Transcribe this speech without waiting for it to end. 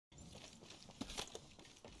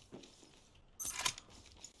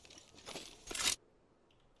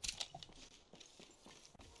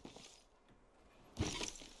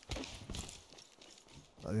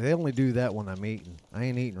They only do that when I'm eating. I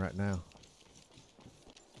ain't eating right now.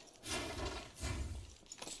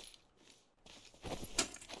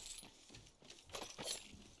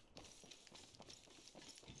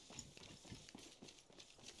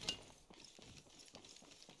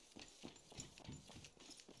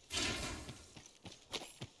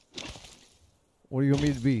 What do you want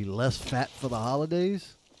me to be? Less fat for the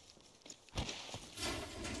holidays?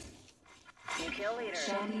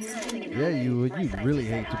 Yeah, you would. You'd really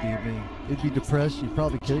hate to be me. You'd be depressed. You'd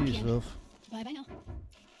probably kill yourself. Bye bye now.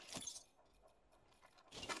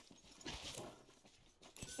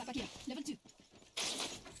 Back here, level 2.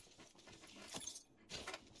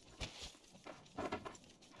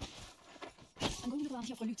 I'm going to go around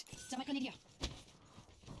here for loot. There might grenade here.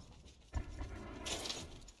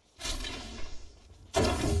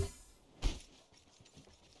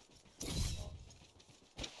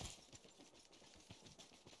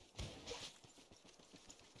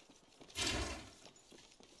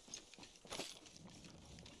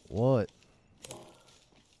 What?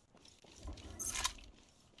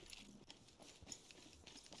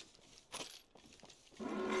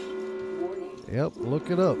 Yep,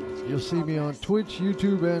 look it up. You'll see me on Twitch,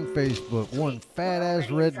 YouTube, and Facebook. One fat-ass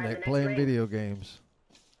redneck playing video games.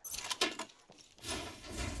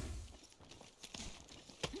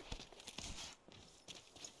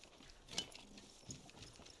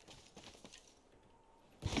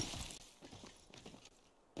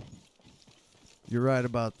 You're right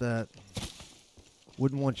about that.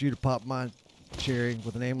 Wouldn't want you to pop my cherry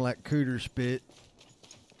with a name like Cooter Spit.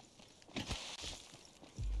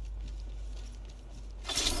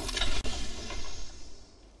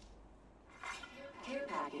 Care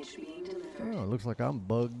package being delivered. Oh, it looks like I'm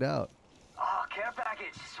bugged out. Oh, care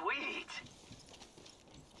package, sweet.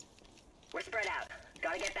 We're spread out.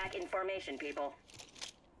 Gotta get back in formation, people.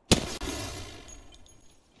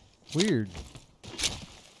 Weird.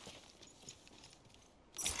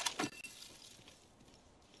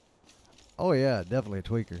 Oh yeah, definitely a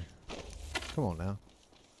tweaker. Come on now.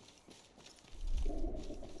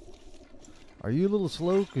 Are you a little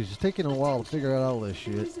slow? Because it's taking a while to figure out all this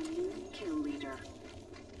shit.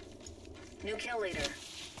 New kill leader.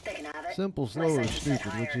 They can have it. Simple, slow, or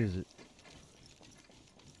stupid? Which is it?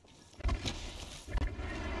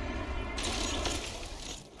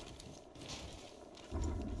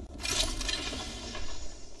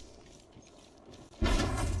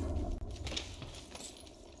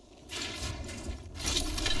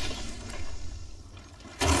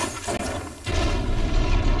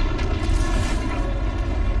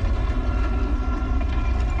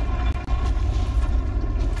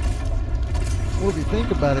 Well, if you think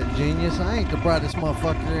about it, genius, I ain't the brightest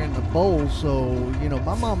motherfucker in the bowl, so, you know,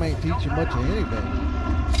 my mom ain't teaching much of anything.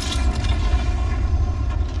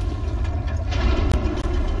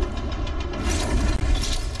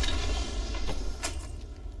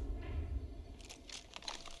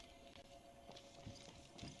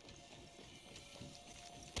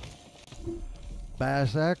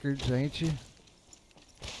 Bass Ackards, ain't you?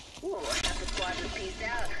 Ooh, half the squad was pieced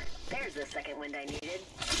out. There's the second wind I needed.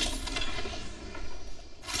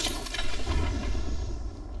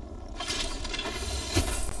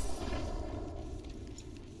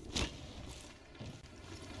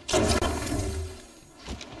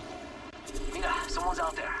 Mina, someone's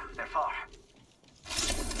out there. They're far.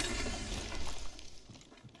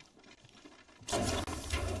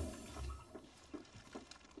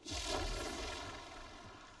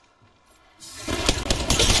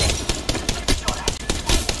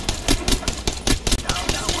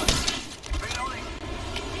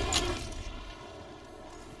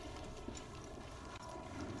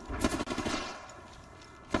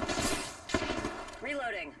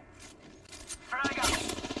 Reloading. Frag out.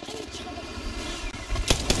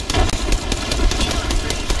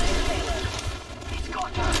 He's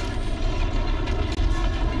got her.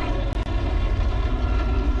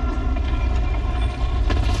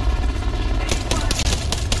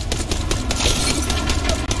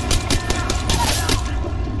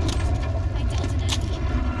 I dealt an enemy.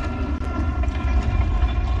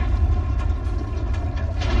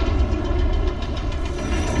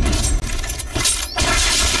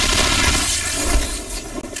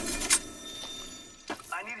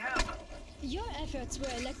 I need help. Your efforts were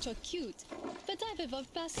electro-cute, but I've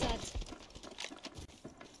evolved past that.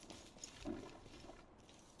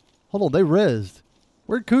 Hold on, they rezzed.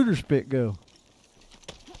 Where'd Cooter Spit go?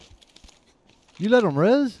 You let them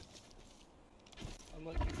res? I'm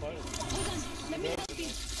like, keep fighting. Hold on, let me help you.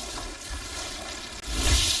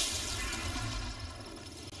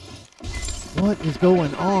 What is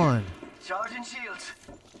going on? Charging shields.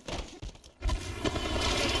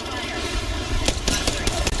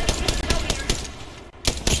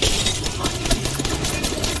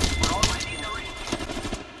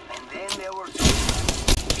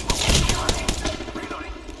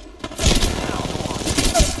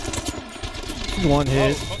 One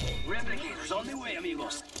hit. Replicators on the way,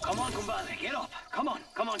 amigos. Come on, compadre, get up. Come on,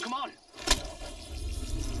 come on, come on.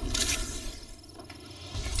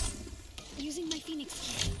 Using my Phoenix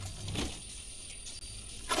key.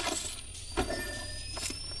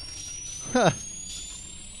 Huh.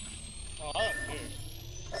 Oh, I don't care.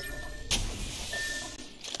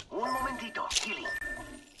 Un momentito, healing.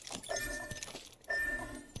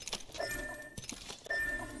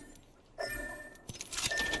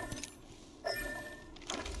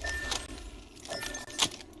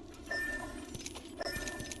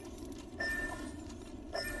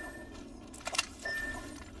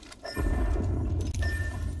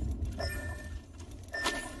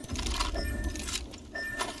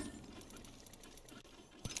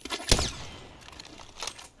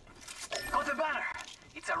 Got the banner.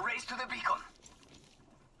 It's a race to the beacon.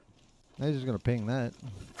 They're just gonna ping that.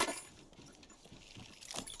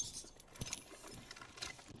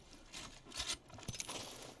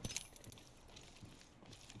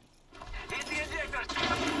 Hit the injectors.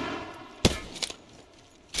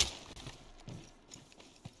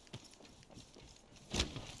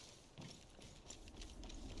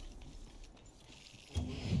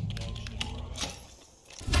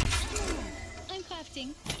 I'm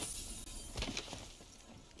crafting.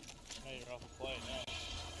 Now you're off the play now.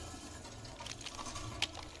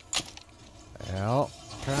 Well,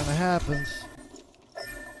 kind of happens.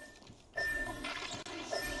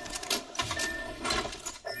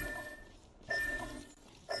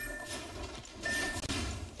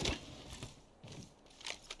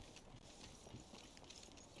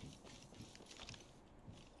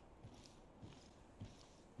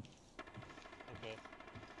 Okay.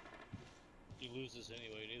 You lose this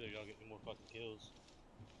anyway, neither y'all get any more fucking kills.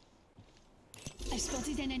 I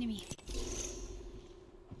spotted an enemy.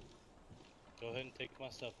 Go ahead and take my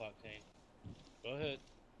stuff, Octane. Go ahead.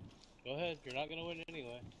 Go ahead, you're not gonna win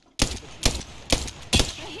anyway.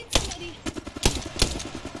 I hit somebody.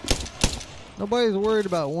 Nobody's worried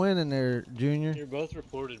about winning there, Junior. You're both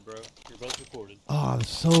reported, bro. You're both reported. Oh, I'm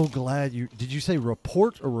so glad you. Did you say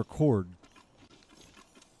report or record?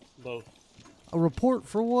 Both. A report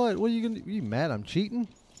for what? What are you gonna? You mad? I'm cheating?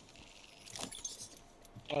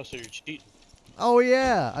 Oh, so you're cheating. Oh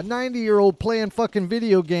yeah, a 90-year-old playing fucking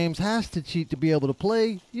video games has to cheat to be able to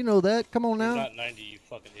play. You know that. Come on You're now. not 90, you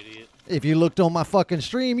fucking idiot. If you looked on my fucking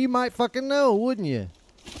stream, you might fucking know, wouldn't you?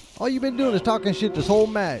 All you've been doing is talking shit this whole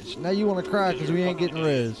match. Now you want to cry because we ain't getting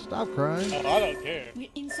res. Stop crying. Oh, I don't care. We're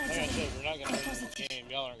inside Like I the said, we're not I'm gonna win this positive. game.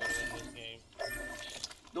 Y'all aren't gonna win this game.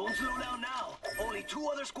 Don't slow down now. Only 2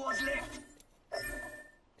 other squads left.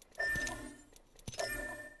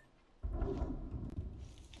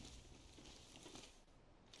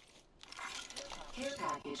 Care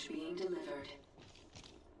package being delivered.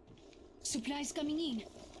 Supplies coming in.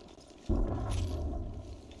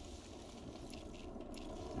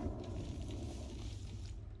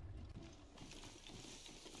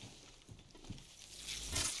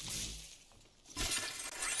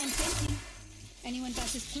 I'm fencing. Anyone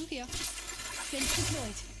passes through here? Fence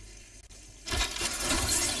deployed.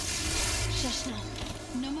 Shush now.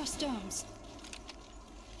 No more storms.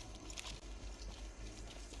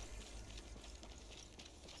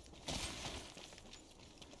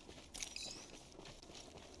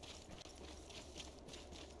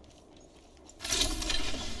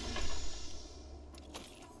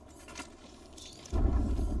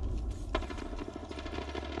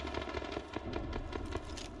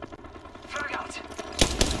 Frag out.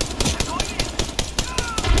 Going in.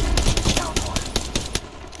 Down one.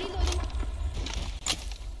 Reloading.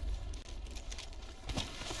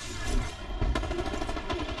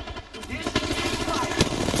 This is fire.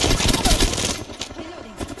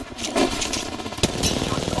 Reloading.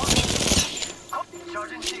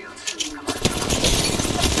 Charging shields. Come on.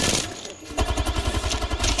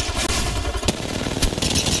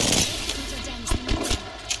 These are down.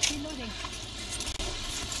 Reloading.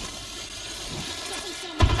 Doesn't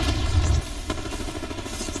sound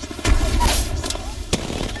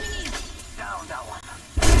Down that one.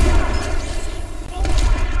 Oh,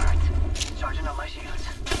 hurt. Charging up my shields.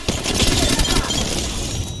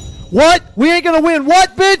 What? We ain't gonna win.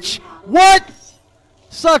 What, bitch? What?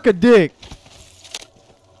 Suck a dick.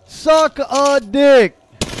 Suck a dick.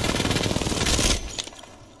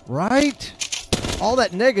 Right? All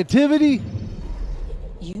that negativity.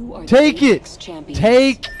 You are Take the it. Apex champions.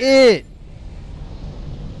 Take it.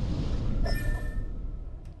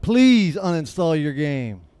 Please uninstall your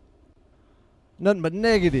game. Nothing but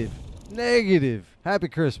negative. Negative. Happy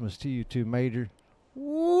Christmas to you too, Major.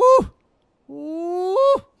 Woo! Woo!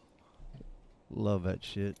 Love that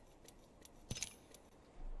shit.